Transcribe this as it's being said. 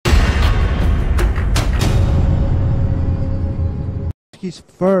his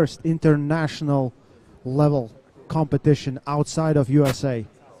first international level competition outside of USA.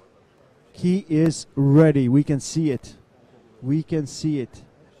 He is ready. We can see it. We can see it.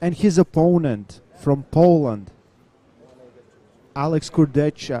 And his opponent from Poland, Alex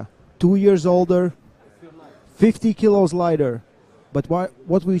Kurdecha, 2 years older, 50 kilos lighter. But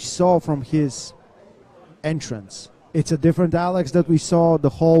what we saw from his entrance, it's a different Alex that we saw the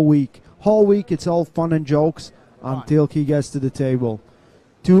whole week. Whole week it's all fun and jokes until he gets to the table.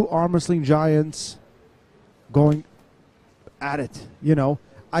 Two arm wrestling giants going at it, you know.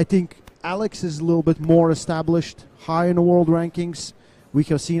 I think Alex is a little bit more established, high in the world rankings. We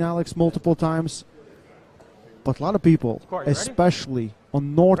have seen Alex multiple times. But a lot of people, especially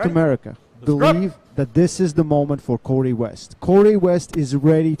on North America, believe that this is the moment for Corey West. Corey West is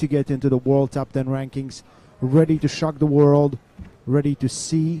ready to get into the world top 10 rankings, ready to shock the world, ready to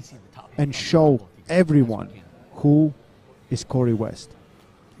see and show everyone who is Corey West.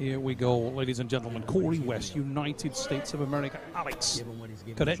 Here we go, ladies and gentlemen. Corey West, United States of America. Alex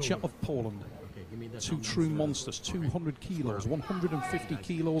Kurdecha of Poland. Two true monsters, 200 kilos, 150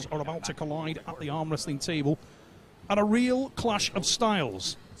 kilos are about to collide at the arm wrestling table. And a real clash of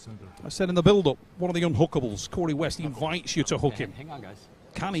styles. I said in the build-up, one of the unhookables. Corey West invites you to hook him.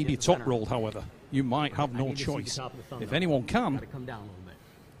 Can he be top-rolled, however? You might have no choice. If anyone can,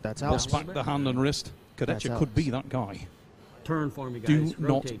 bust back the hand and wrist. Kurdecha could be that guy. Turn for me, guys. Do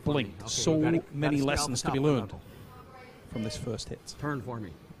not blink. So many lessons to be learned from this first hit. Turn for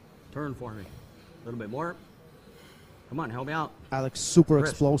me. Turn for me. A little bit more. Come on, help me out. Alex super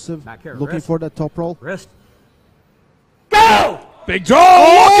explosive, looking for that top roll. Wrist. Go! Big draw!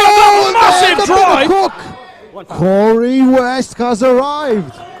 Look at that massive drive! Corey West has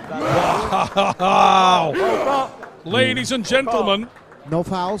arrived. Wow! Ladies and gentlemen. No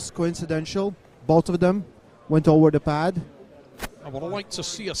fouls, coincidental. Both of them went over the pad. I would have liked to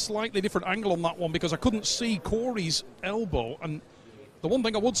see a slightly different angle on that one because I couldn't see Corey's elbow. And the one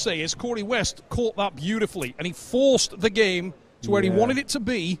thing I would say is Corey West caught that beautifully and he forced the game to where he wanted it to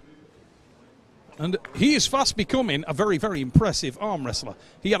be. And he is fast becoming a very, very impressive arm wrestler.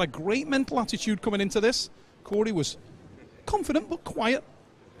 He had a great mental attitude coming into this. Corey was confident but quiet.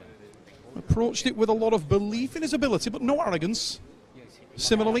 Approached it with a lot of belief in his ability but no arrogance.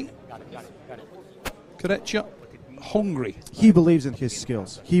 Similarly, Kurdecha, hungry. He believes in his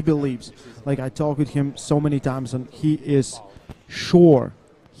skills. He believes. Like, I talked with him so many times and he is sure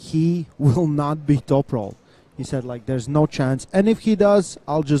he will not be top roll. He said, like, there's no chance. And if he does,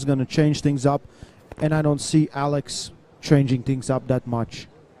 I'll just going to change things up. And I don't see Alex changing things up that much.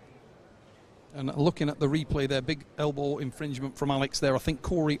 And looking at the replay there, big elbow infringement from Alex there. I think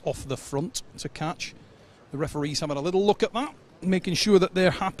Corey off the front to catch. The referee's having a little look at that, making sure that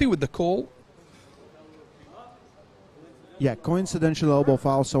they're happy with the call. Yeah, coincidental elbow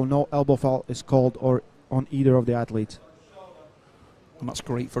foul, so no elbow foul is called or on either of the athletes. And that's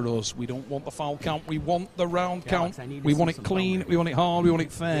great for us. We don't want the foul count. We want the round count. We want it clean. We want it hard. We want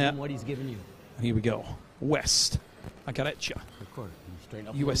it fair. What he's giving you. And here we go. West and Kurdecha.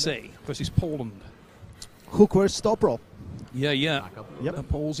 USA versus Poland. Hook versus stop roll. Yeah. Yep.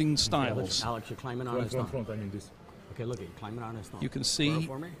 Opposing styles. Alex, you're climbing on his thumb. Okay, look at you, climbing on his thumb. You can see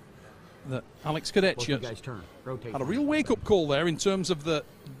that Alex Kurdecha had a real wake-up call there in terms of the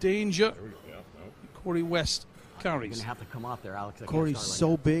danger Corey West carries. You're gonna have to come off there, Alex. Corey's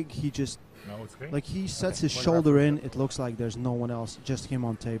so big, he just, like, he sets his shoulder in, it looks like there's no one else, just him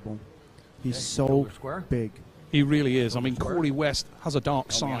on table. He's so big. He really is. I mean, Corey West has a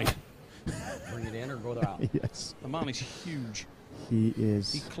dark side. Bring it in or go out. Yes. The man is huge. He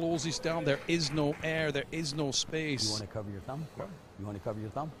is. He closes down. There is no air. There is no space. You want to cover your thumb? You want to cover your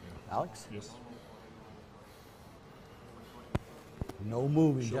thumb? Alex? Yes. No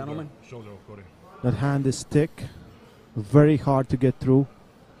moving, gentlemen. Shoulder, Corey. That hand is thick. Very hard to get through.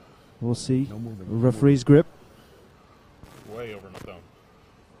 We'll see. No moving. Referee's grip. Way over my thumb.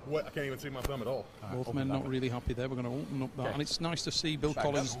 What? I can't even see my thumb at all. Both men not really happy there. We're going to open up that. And it's nice to see Bill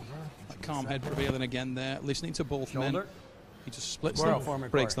Collins, that calm head prevailing again there, listening to both men. He just splits them,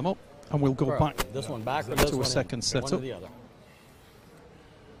 breaks them up, and we'll go back this one back to a second setup.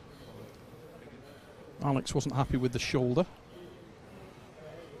 Alex wasn't happy with the shoulder.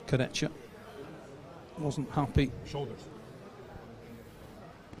 Kurdecha wasn't happy. Shoulders.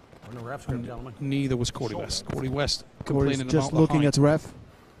 No ref's grip, gentlemen. Neither was Corey West. Corey West Corey's complaining just about looking the at ref.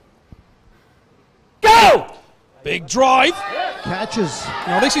 Go! Big drive. Catches.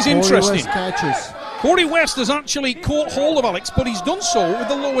 Now this is Corey interesting. West catches. Corey West has actually caught hold of Alex, but he's done so with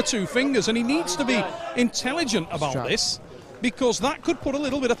the lower two fingers, and he needs to be intelligent about this because that could put a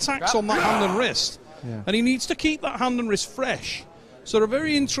little bit of tax on that hand and wrist. Yeah. And he needs to keep that hand and wrist fresh. So a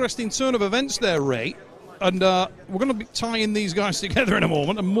very interesting turn of events there, Ray. And we're going to be tying these guys together in a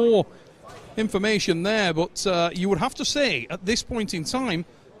moment, and more information there. But you would have to say, at this point in time,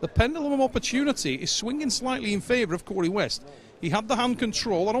 the pendulum of opportunity is swinging slightly in favour of Corey West. He had the hand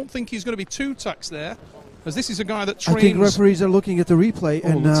control. I don't think he's going to be too taxed there, as this is a guy that trains. I think referees are looking at the replay,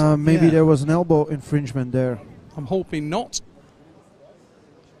 and maybe there was an elbow infringement there. I'm hoping not.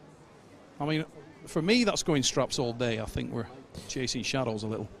 I mean, for me, that's going straps all day. I think we're chasing shadows a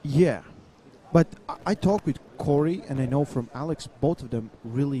little. Yeah. But I talked with Corey, and I know from Alex, both of them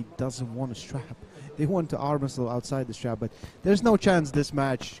really doesn't want a strap. They want to arm wrestle outside the strap, but there's no chance this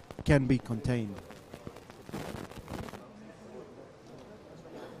match can be contained.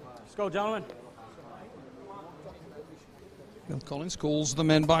 Let's go, gentlemen. Bill Collins calls the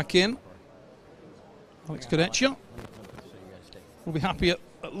men back in. Alex Kurdecha will be happy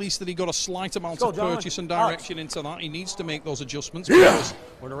at least that he got a slight amount of purchase and direction into that. He needs to make those adjustments. Because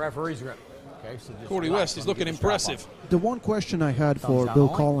we're the referee's grip. Okay, so Corey West is looking impressive. The one question I had for Bill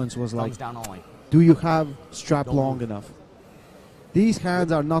Collins was like, down only. do you have strap long enough? These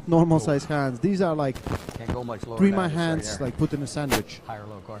hands are not normal size hands. These are like Can't go much lower 3-my hands, like put in a sandwich. Higher,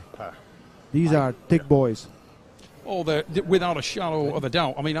 low, core. These are thick boys. Oh, they're without a shadow of a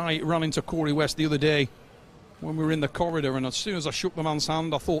doubt. I mean, I ran into Corey West the other day when we were in the corridor, and as soon as I shook the man's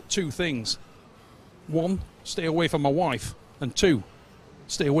hand, I thought two things. One, stay away from my wife. And two,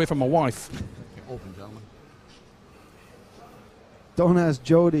 stay away from my wife. Open, gentlemen. Don't ask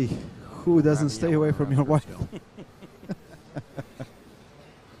Jody who doesn't stay away from your wife.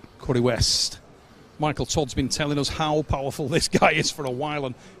 Corey West. Michael Todd's been telling us how powerful this guy is for a while,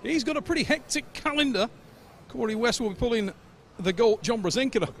 and he's got a pretty hectic calendar. Corey West will be pulling the GOAT John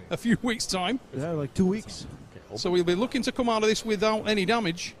Brzezinski in a few weeks' time. Yeah, like 2 weeks. So we'll be looking to come out of this without any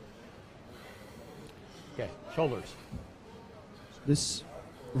damage. Okay, shoulders. This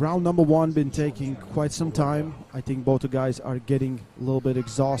round number one been taking quite some time. I think both the guys are getting a little bit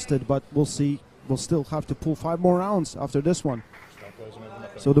exhausted, but we'll see. We'll still have to pull 5 more rounds after this one.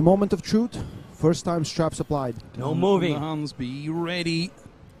 So the moment of truth, first time straps applied. No moving. The hands, be ready.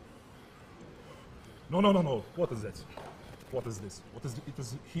 No, no, no, no. What is that? What is this? What is it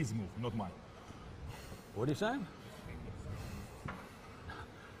is his move, not mine. What are you saying?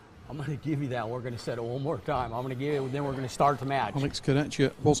 I'm going to give you that. We're going to set it one more time. I'm going to give it, then we're going to start the match. Alex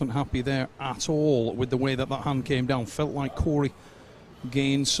Kurdecha wasn't happy there at all with the way that hand came down. Felt like Corey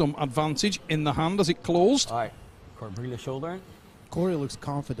gained some advantage in the hand as it closed. All right, Corey, bring the shoulder in. Corey looks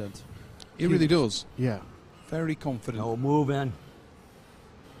confident. He really does. Yeah. Very confident. No moving.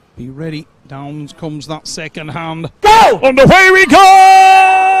 Be ready. Down comes that second hand. Go! And away we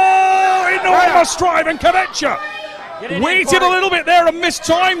go! Enormous drive, and Kurdecha waited a little bit there and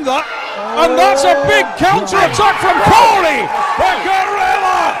mistimed that. And that's a big counter-attack from Corey. The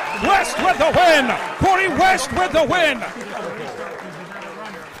Gorilla! West with the win. Corey West with the win.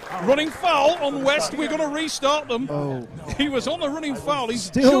 Running foul on West. We're going to restart them. Oh. He was on the running foul. He's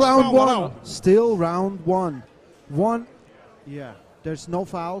Still just round fouled one one. out. Still round one. Yeah. There's no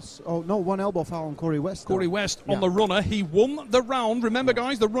fouls. Oh, no, one elbow foul on Corey West. Corey West on the runner. He won the round. Remember,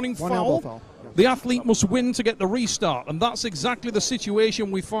 guys, the running One elbow foul. foul. Yeah. The athlete must win to get the restart. And that's exactly the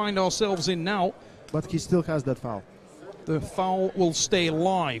situation we find ourselves in now. But he still has that foul. The foul will stay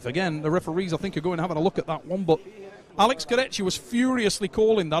live. Again, the referees, I think, are going and having a look at that one. But Alex Kurdecha was furiously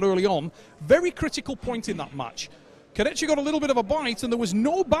calling that early on. Very critical point in that match. Kurdecha got a little bit of a bite, and there was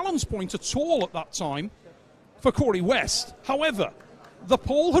no balance point at all at that time for Corey West. However, the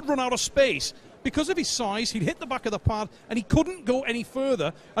pole had run out of space. Because of his size, he'd hit the back of the pad, and he couldn't go any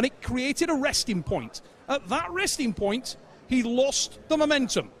further, and it created a resting point. At that resting point, he lost the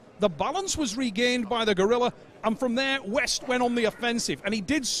momentum. The balance was regained by the Gorilla, and from there, West went on the offensive, and he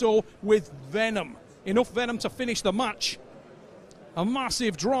did so with venom. Enough venom to finish the match. A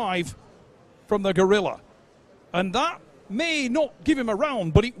massive drive from the Gorilla. And that may not give him a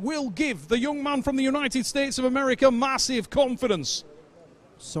round, but it will give the young man from the United States of America massive confidence.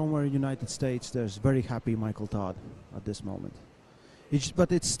 Somewhere in the United States, there's very happy Michael Todd at this moment.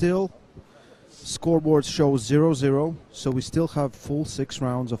 But it's still, scoreboard shows 0-0, so we still have full 6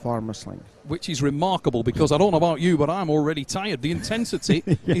 rounds of arm wrestling. Which is remarkable, because I don't know about you, but I'm already tired. The intensity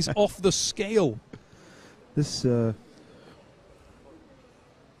is off the scale. This,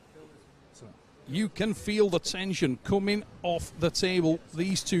 you can feel the tension coming off the table.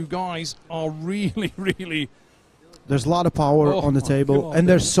 These two guys are really, really... There's a lot of power on the table, God. and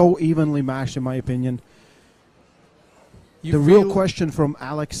they're so evenly matched, in my opinion. You The real question from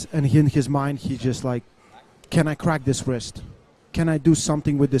Alex, and in his mind, he's just like, can I crack this wrist? Can I do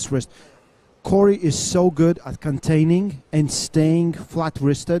something with this wrist? Corey is so good at containing and staying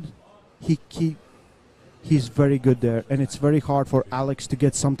flat-wristed. He's very good there, and it's very hard for Alex to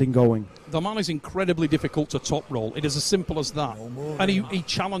get something going. The man is incredibly difficult to top roll. It is as simple as that. And he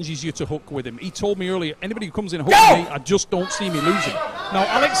challenges you to hook with him. He told me earlier, anybody who comes in hooking me, I just don't see me losing. Now,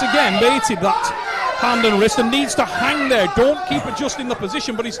 Alex again baited that hand and wrist and needs to hang there. Don't keep adjusting the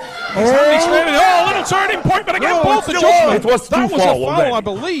position, but he's a little turning point, but again, both adjustments. It was that too was a foul, foul, I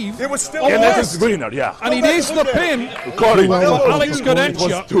believe. It was still And that is winner, yeah. And it is the pin. Corey, Alex it was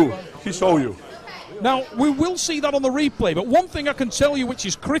Kurdecha. two. He saw you. Now, we will see that on the replay, but one thing I can tell you which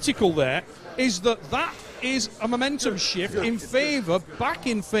is critical there is that is a momentum shift back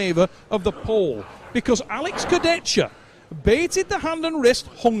in favour of the pole. Because Alex Kurdecha baited the hand and wrist,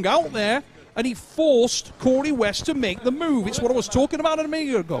 hung out there, and he forced Corey West to make the move. It's what I was talking about a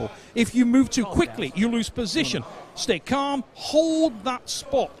minute ago. If you move too quickly, you lose position. Stay calm, hold that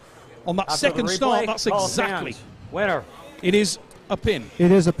spot. On that second start, that's exactly. Winner. It is a pin.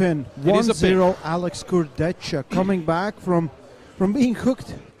 It is a pin. It is a pin. 1-0 Alex Kurdecha coming back from being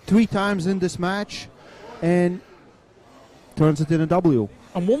hooked 3 times in this match and turns it in a W.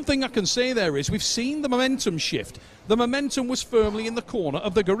 And one thing I can say there is we've seen the momentum shift. The momentum was firmly in the corner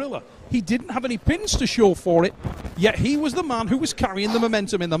of the Gorilla. He didn't have any pins to show for it, yet he was the man who was carrying the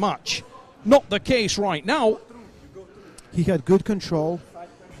momentum in the match. Not the case right now. He had good control,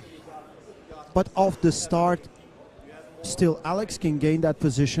 but off the start, still Alex can gain that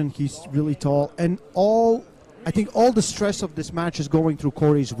position. He's really tall, and I think all the stress of this match is going through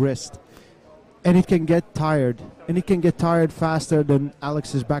Corey's wrist, and it can get tired, and it can get tired faster than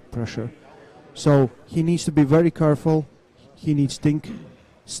Alex's back pressure. So he needs to be very careful. He needs to think,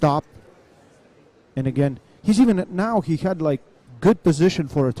 stop, and again, he had like good position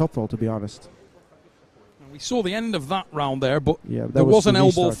for a top roll, to be honest. We saw the end of that round there, but yeah, there was an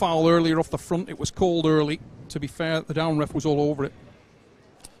elbow restart. foul earlier off the front. It was called early. To be fair, the down ref was all over it.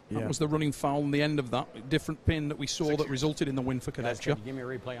 That was the running foul and the end of that. Different pin that we saw that resulted in the win for Guys, Kurdecha. can you give me a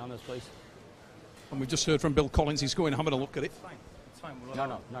replay on this, please? And we've just heard from Bill Collins. He's going having a look at it.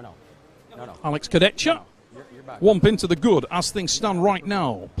 No. Alex Kurdecha. You're back. One pin to the good as things stand right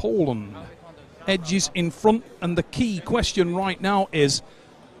now. Poland edges in front, and the key question right now is,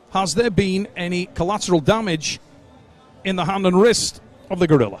 has there been any collateral damage in the hand and wrist of the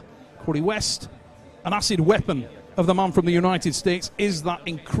Gorilla? Corey West, an acid weapon of the man from the United States, is that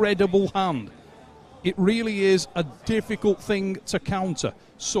incredible hand. It really is a difficult thing to counter.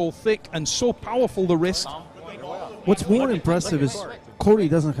 So thick and so powerful the wrist. What's more impressive is Corey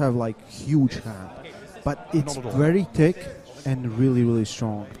doesn't have like huge hand, but it's very thick and really, really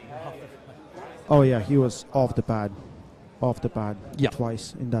strong. Oh yeah, he was off the pad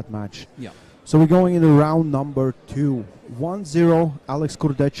twice in that match. Yeah. So we're going into round number 2. 1-0, Alex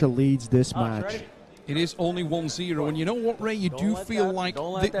Kurdecha leads this match. It is only 1-0, and you know what, Ray? You do feel like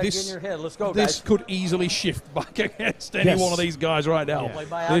this go, could easily shift back against any one of these guys right now.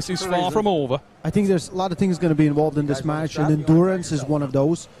 Yeah. This is far from over. I think there's a lot of things going to be involved in this match, and endurance is one of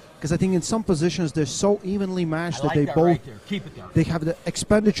those. Because I think in some positions they're so evenly matched that they both they have the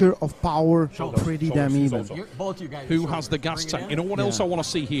expenditure of power pretty damn even. Who has the gas tank? You know what else I want to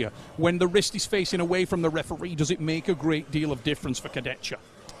see here? When the wrist is facing away from the referee, does it make a great deal of difference for Kurdecha?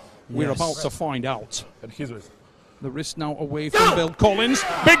 We're about to find out. The wrist now away from Bill Collins.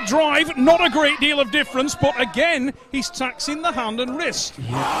 Big drive, not a great deal of difference, but again, he's taxing the hand and wrist.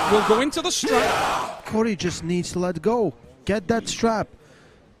 We'll go into the strap. Corey just needs to let go. Get that strap.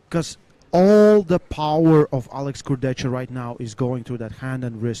 Because all the power of Alex Kurdecha right now is going through that hand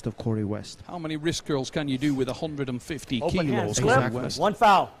and wrist of Corey West. How many wrist curls can you do with 150 kilos? Exactly. West? One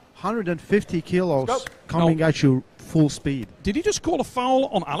foul. 150 kilos coming at you full speed. Did he just call a foul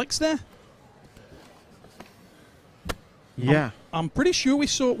on Alex there? Yeah. I'm pretty sure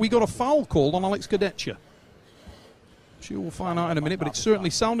we got a foul called on Alex Kurdecha. Sure, we'll find out in a minute, but it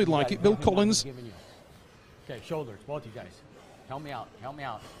certainly sounded like it. Bill Collins. Okay, shoulders, both you guys. Help me out.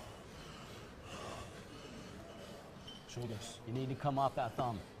 Shoulders. You need to come off that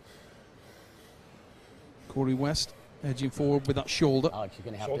thumb. Corey West edging forward with that shoulder. Alex, you're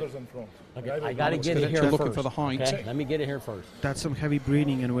going to have Shoulders in front. Okay, I got to get it here looking first. for the height. Okay? Let me get it here first. That's some heavy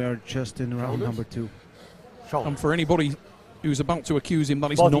breathing, and we are just in round number 2. Shoulders. And for anybody who's about to accuse him,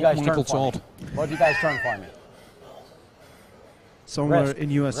 that is Both not you guys Michael turn for Todd. me. Both you guys turn for me. Somewhere Rest.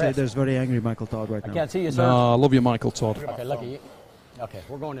 in USA, Rest. there's very angry Michael Todd right I now. can't see you, sir. No, I love you, Michael Todd. Okay, look at you. Okay,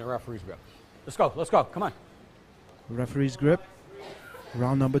 we're going to the referee's grip. Let's go. Come on. Referee's grip.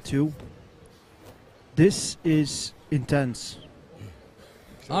 Round number 2. This is intense.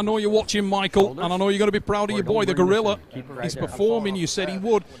 I know you're watching, Michael, and I know you're going to be proud of your boy, the Gorilla. He's performing. You said he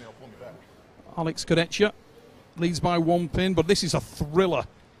would. Alex Kurdecha leads by 1 pin, but this is a thriller.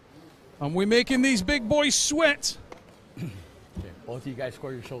 And we're making these big boys sweat. Okay, both of you guys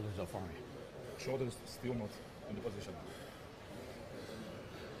square your shoulders up for me. Shoulders still not in the position.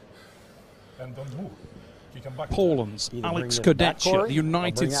 And don't move. Kick him back. Poland's Either Alex bring it back, Kurdecha, Corey, the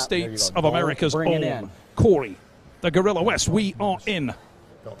United or bring out- there you States go. of Don't America's bring it own. in. Corey, the Gorilla West. We are in Don't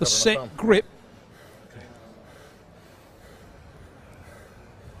the cover my set thumb. grip.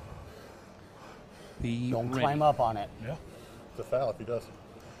 Be Don't ready. climb up on it. Yeah. It's a foul if he does.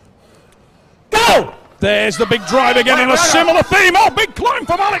 Go! There's the big drive again in a similar theme. Oh, big climb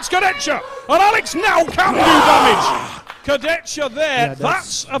from Alex Kurdecha. And Alex now can do damage. Kurdecha there. Yeah,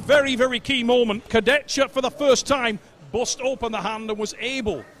 that's a very, very key moment. Kurdecha, for the first time, bust open the hand and was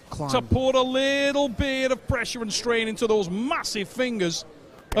able Climb. to put a little bit of pressure and strain into those massive fingers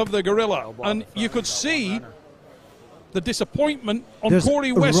of the gorilla. And you could see the disappointment on There's Corey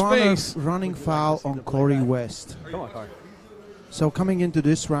a West's face. running foul on Corey West. Come on, Corey. So coming into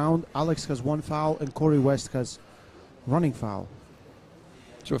this round, Alex has 1 foul and Corey West has running foul.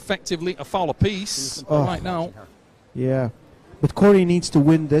 So effectively a foul apiece Oh. right now. Yeah. But Corey needs to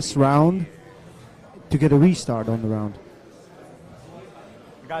win this round to get a restart on the round.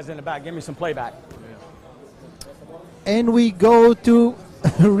 You guys in the back, give me some playback. And we go to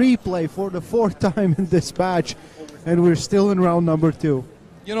replay for the 4th time in this match. And we're still in round number 2.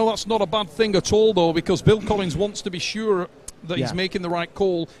 You know, that's not a bad thing at all, though, because Bill Collins wants to be sure that he's Yeah. making the right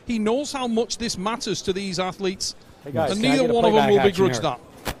call. He knows how much this matters to these athletes, Hey guys, and can I neither get a one of them playback will action begrudge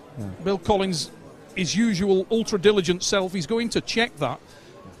here? that. Bill Collins, his usual ultra-diligent self, he's going to check that.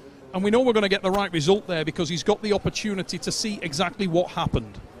 And we know we're going to get the right result there because he's got the opportunity to see exactly what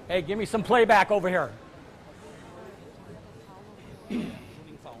happened. Hey, give me some playback over here.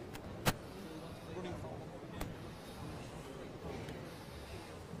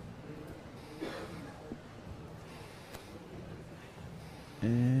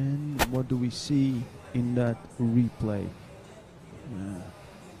 And what do we see in that replay?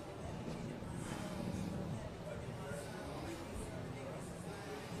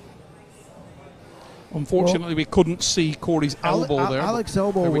 Unfortunately, we couldn't see Corey's elbow there. but Alex's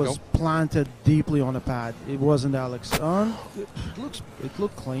elbow there we was go. planted deeply on the pad. It wasn't Alex. It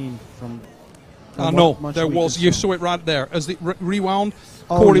looked clean from. I know, what much there we was. could You see. saw it right there. As the rewound,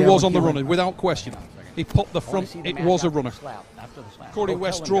 Oh, Corey yeah, was when on the he runner, went- without question. He popped the front. It was a runner. Corey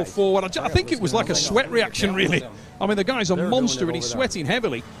West drove forward. I think it was like a sweat reaction, really. I mean, the guy's a monster and he's sweating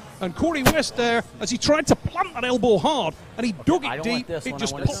heavily. And Corey West there, as he tried to plant that elbow hard, and he dug I it don't deep, want this it one.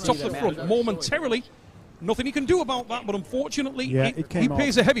 just I want to popped see off the the front man. momentarily. Nothing he can do about that, but unfortunately, Yeah, he it came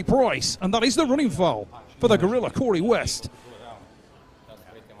pays a heavy price, and that is the running foul for the gorilla, Corey West.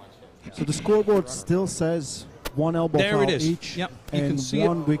 So the scoreboard still says 1 elbow There foul it is. each, Yep, you can and see it.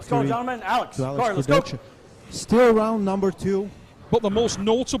 1 Let's go, victory gentlemen. Alex, to Alex Corey, let's go. Kurdecha. Still round number 2. But the most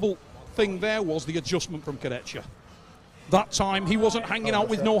notable thing there was the adjustment from Kurdecha. That time, he wasn't hanging out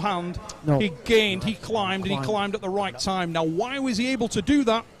with no hand. No. He gained, he climbed, and he climbed at the right time. Now, why was he able to do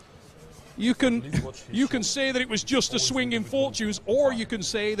that? You can say that it was just a swing in fortunes, or you can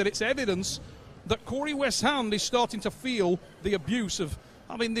say that it's evidence that Corey West's hand is starting to feel the abuse of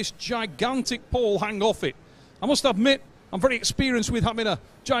having this gigantic pole hang off it. I must admit, I'm very experienced with having a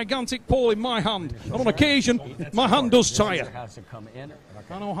gigantic pole in my hand. And on occasion, my hand does tire. Has to come in,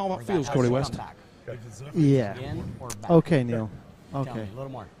 I know how that feels, Corey West. Yeah. in or back. Okay, Neil. Tell me Okay. a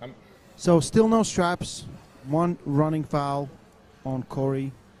little more. So still no straps. 1 running foul on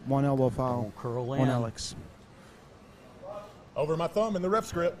Corey. 1 elbow foul Don't curl on in. Alex. Over my thumb in the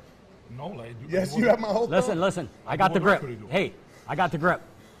ref's grip. No, like, Yes, you have my whole Listen, thumb. listen. I got the What grip. could he do? Hey, I got the grip.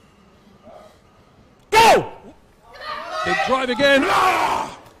 Go! Big drive again. I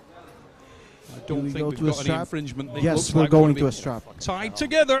Do don't we think go we've to a got any strap? infringement. It Yes, looks we're like going gonna to be a strap. Tied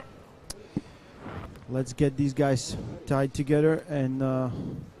together. Let's get these guys tied together. And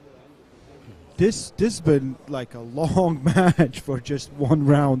this has been like a long match for just 1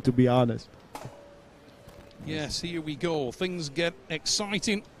 round, to be honest. Yes, here we go. Things get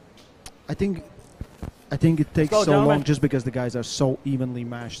exciting. I think it takes go, so long gentlemen. just because the guys are so evenly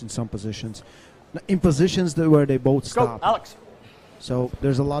matched in some positions. In positions where they both Go, stop. Alex. So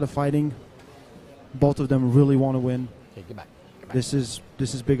there's a lot of fighting. Both of them really want to win. Okay, get back. Get back. This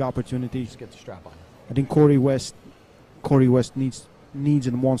is big opportunity. Just get the strap on. I think Corey West needs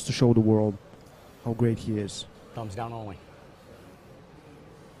and wants to show the world how great he is. Thumbs down only.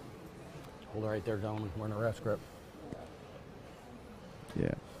 Hold it right there, gentlemen. We're in a ref grip.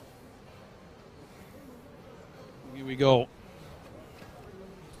 Yeah. Here we go.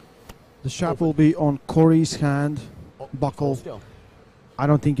 The strap will be on Corey's hand, buckle. Still. I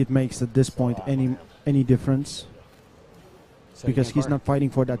don't think it makes at this point any difference because he's not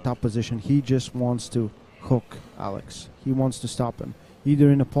fighting for that top position. He just wants to hook Alex. He wants to stop him, either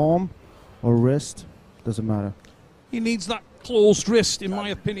in the palm or wrist. Doesn't matter. He needs that closed wrist, in my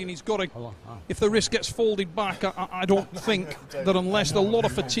opinion. He's got to. If the wrist gets folded back, I don't think that unless a lot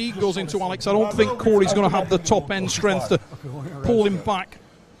of fatigue goes into Alex, I don't think Corey's going to have the top end strength to pull him back.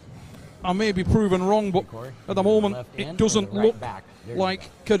 I may be proven wrong, but at the moment it doesn't look like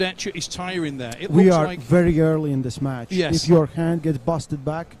Kurdecha is tiring there. We are very early in this match. Yes. If your hand gets busted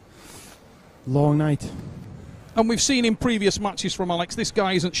back, long night. And we've seen in previous matches from Alex, this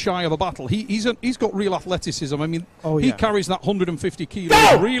guy isn't shy of a battle. He's got real athleticism. I mean, he carries that 150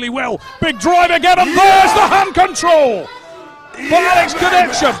 kilos really well. Big drive again, and there's the hand control. For Alex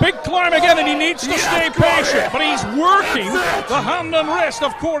Kurdecha, big climb again, and he needs to stay patient. But he's working the hand and wrist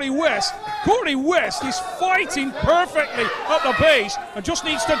of Corey West. Corey West is fighting perfectly at the base and just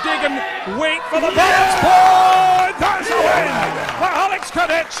needs to dig and wait for the balance point. That's a win for Alex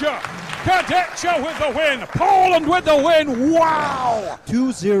Kurdecha. Kurdecha with the win. Poland with the win. Wow!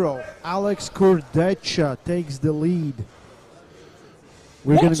 2-0. Alex Kurdecha takes the lead.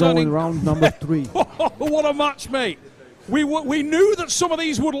 We're going to go in round number 3. What a match, mate. We knew that some of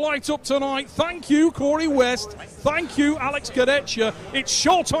these would light up tonight. Thank you, Corey West. Thank you, Alex Kurdecha. It's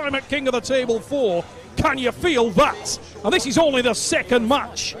showtime at King of the Table 4. Can you feel that? And this is only the second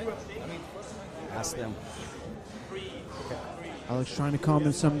match. Ask them. Alex trying to calm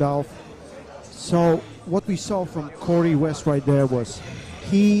himself. So what we saw from Corey West right there was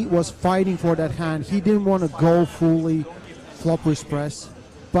he was fighting for that hand. He didn't want to go fully flop wrist press,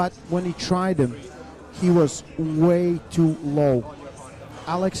 but when he tried him, he was way too low.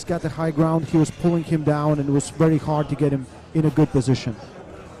 Alex got the high ground. He was pulling him down, and it was very hard to get him in a good position.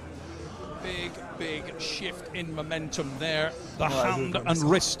 Big shift in momentum there. The hand and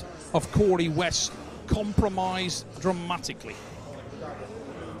wrist of Corey West compromised dramatically.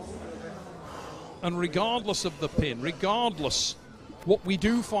 And regardless of the pin, regardless, what we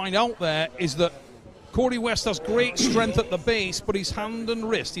do find out there is that Corey West has great strength at the base, but his hand and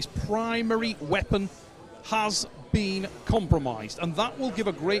wrist, his primary weapon, has been compromised. And that will give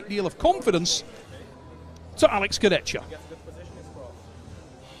a great deal of confidence to Alex Kurdecha.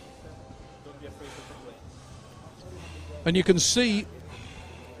 And you can see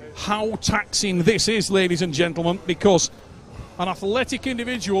how taxing this is, ladies and gentlemen, because an athletic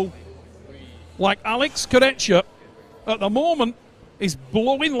individual like Alex Kurdecha at the moment is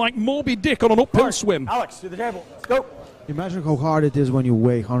blowing like Moby Dick on an uphill swim. Alex, to the table. Let's go. Imagine how hard it is when you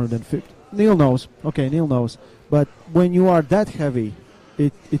weigh 150. Neil knows. Okay, Neil knows. But when you are that heavy,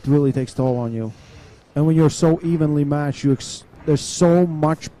 it really takes toll on you. And when you're so evenly matched, there's so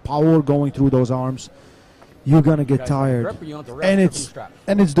much power going through those arms, you're gonna get tired. And it's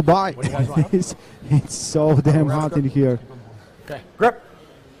Dubai. it's so damn hot in here. Okay, grip.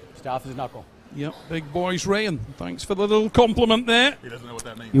 Stay off his knuckle. Yep, big boys Rayan. Thanks for the little compliment there. He doesn't know what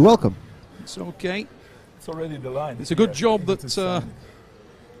that means. You're welcome. It's okay. It's already the line. It's a good job that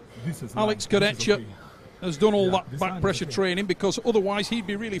Alex Kurdecha has done all that back pressure training, because otherwise he'd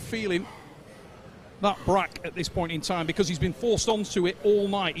be really feeling that brack at this point in time, because he's been forced onto it all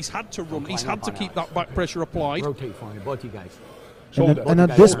night. He's had to run. He's had to keep that back pressure applied. Rotate for me, both you guys. And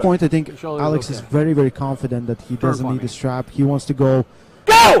at this point, I think Alex is very, very confident that he doesn't need the strap. He wants to go.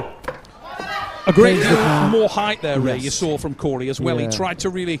 Go! A great deal more height there, Ray, you saw from Corey as well. Yeah.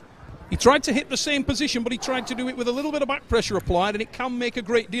 He tried to hit the same position, but he tried to do it with a little bit of back pressure applied, and it can make a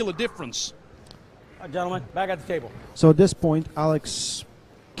great deal of difference. All right, gentlemen, back at the table. So at this point, Alex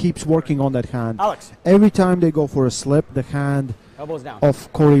keeps working on that hand. Alex. Every time they go for a slip, the hand Elbows down.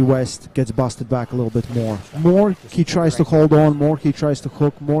 of Corey West gets busted back a little bit more. More he tries to hold on, more he tries to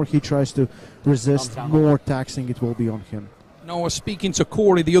hook, more he tries to resist, more taxing it will be on him. No, I was speaking to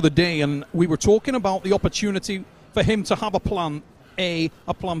Corey the other day, and we were talking about the opportunity for him to have a plan A,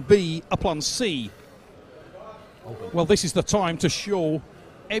 a plan B, a plan C. Well, this is the time to show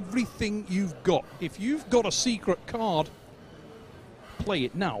everything you've got. If you've got a secret card, play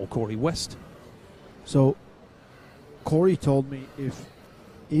it now, Corey West. So Corey told me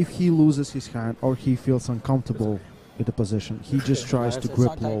if he loses his hand or he feels uncomfortable with the position, he just tries to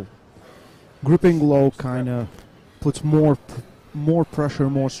grip low. Gripping low kind of puts more pressure,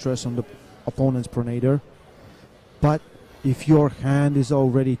 more stress on the opponent's pronator. But if your hand is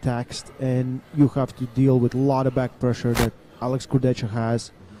already taxed and you have to deal with a lot of back pressure that Alex Kurdecha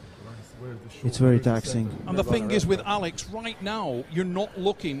has, it's very taxing. And the thing is with Alex, right now, you're not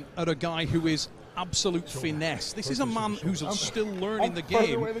looking at a guy who is absolute finesse. This is a man who's still learning the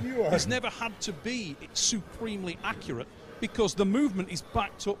game. He's never had to be supremely accurate. because the movement is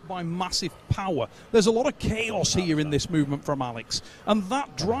backed up by massive power. There's a lot of chaos here in this movement from Alex, and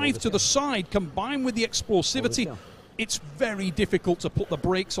that drive to the side combined with the explosivity, it's very difficult to put the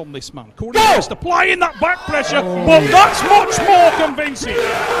brakes on this man. Corey West applying that back pressure, but that's much more convincing.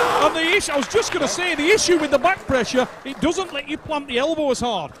 And the issue, I was just going to say, the issue with the back pressure, it doesn't let you plant the elbow as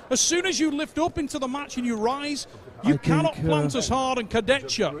hard. As soon as you lift up into the match and you rise, you cannot plant as hard, and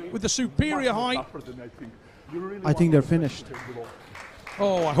Kurdecha with the superior height. I think they're finished.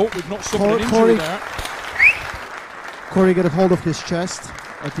 Oh, I hope we've not suffered an injury there. Corey got a hold of his chest.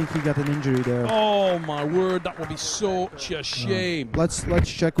 I think he got an injury there. Oh my word, that would be such a shame. Let's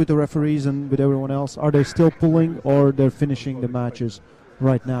check with the referees and with everyone else. Are they still pulling or they're finishing the matches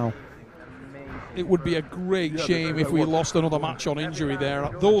right now? It would be a great shame if we lost another match on injury there.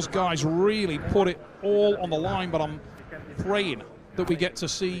 Those guys really put it all on the line, but I'm praying that we get to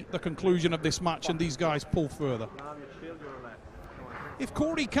see the conclusion of this match and these guys pull further. If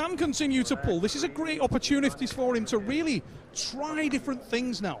Corey can continue to pull, this is a great opportunity for him to really try different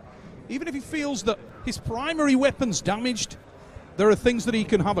things now. Even if he feels that his primary weapon's damaged, there are things that he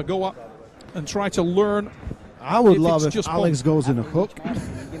can have a go at and try to learn. I would love if Alex goes in a hook.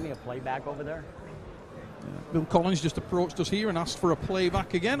 Give me a playback over there. Bill Collins just approached us here and asked for a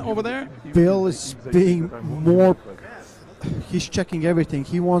playback again over there. Bill is being more, he's checking everything.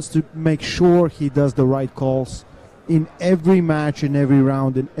 He wants to make sure he does the right calls in every match, in every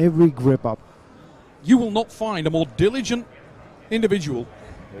round, in every grip up. You will not find a more diligent individual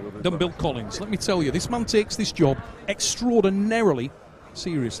than Bill Collins. Let me tell you, this man takes this job extraordinarily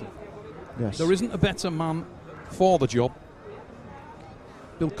seriously. Yes. There isn't a better man for the job.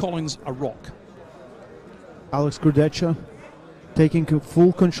 Bill Collins, a rock. Alex Kurdecha taking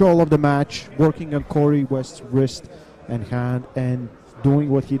full control of the match, working on Corey West's wrist and hand, and doing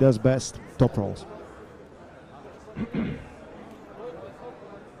what he does best, top rolls.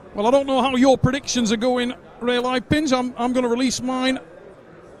 Well, I don't know how your predictions are going, Ray Lipins. I'm going to release mine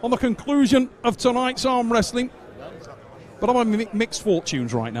on the conclusion of tonight's arm wrestling. But I'm on mixed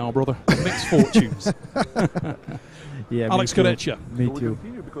fortunes right now, brother. Mixed fortunes. Yeah, Alex Kurdecha. Me too.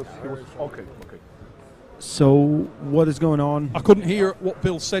 Okay. So, what is going on? I couldn't hear what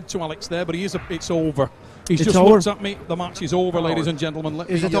Bill said to Alex there, but it's over. He's It's just over? looked at me. The match is over, ladies and gentlemen. Let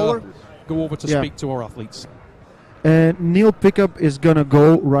Is me it over? go over to Yeah. speak to our athletes. And Neil Pickup is going to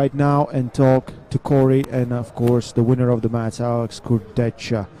go right now and talk to Corey and, of course, the winner of the match, Alex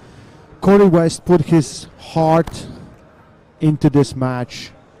Kurdecha. Corey West put his heart into this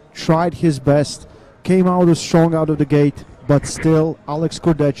match, tried his best, came out strong out of the gate, but still Alex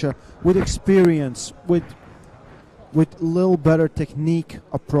Kurdecha, with experience, with little better technique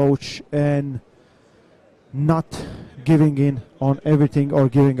approach, and not giving in on everything or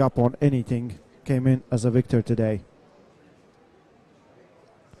giving up on anything, came in as a victor today.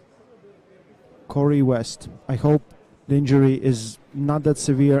 Corey West, I hope the injury is not that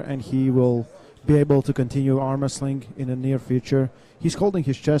severe and he will be able to continue arm wrestling in the near future. He's holding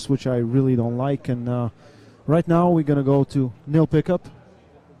his chest, which I really don't like, and right now we're going to go to Neil Pickup.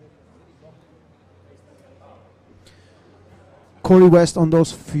 Corey West on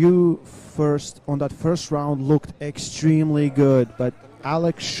that first round looked extremely good, but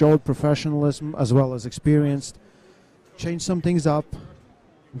Alex showed professionalism as well as experience, changed some things up,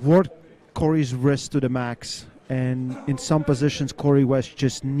 worked Corey's wrist to the max, and in some positions Corey West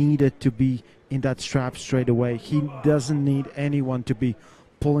just needed to be in that strap straight away. He doesn't need anyone to be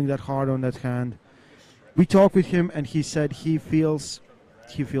pulling that hard on that hand. We talked with him and he said he feels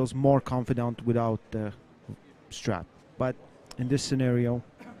more confident without the strap. But in this scenario,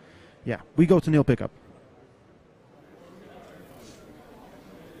 yeah, we go to Neil Pickup.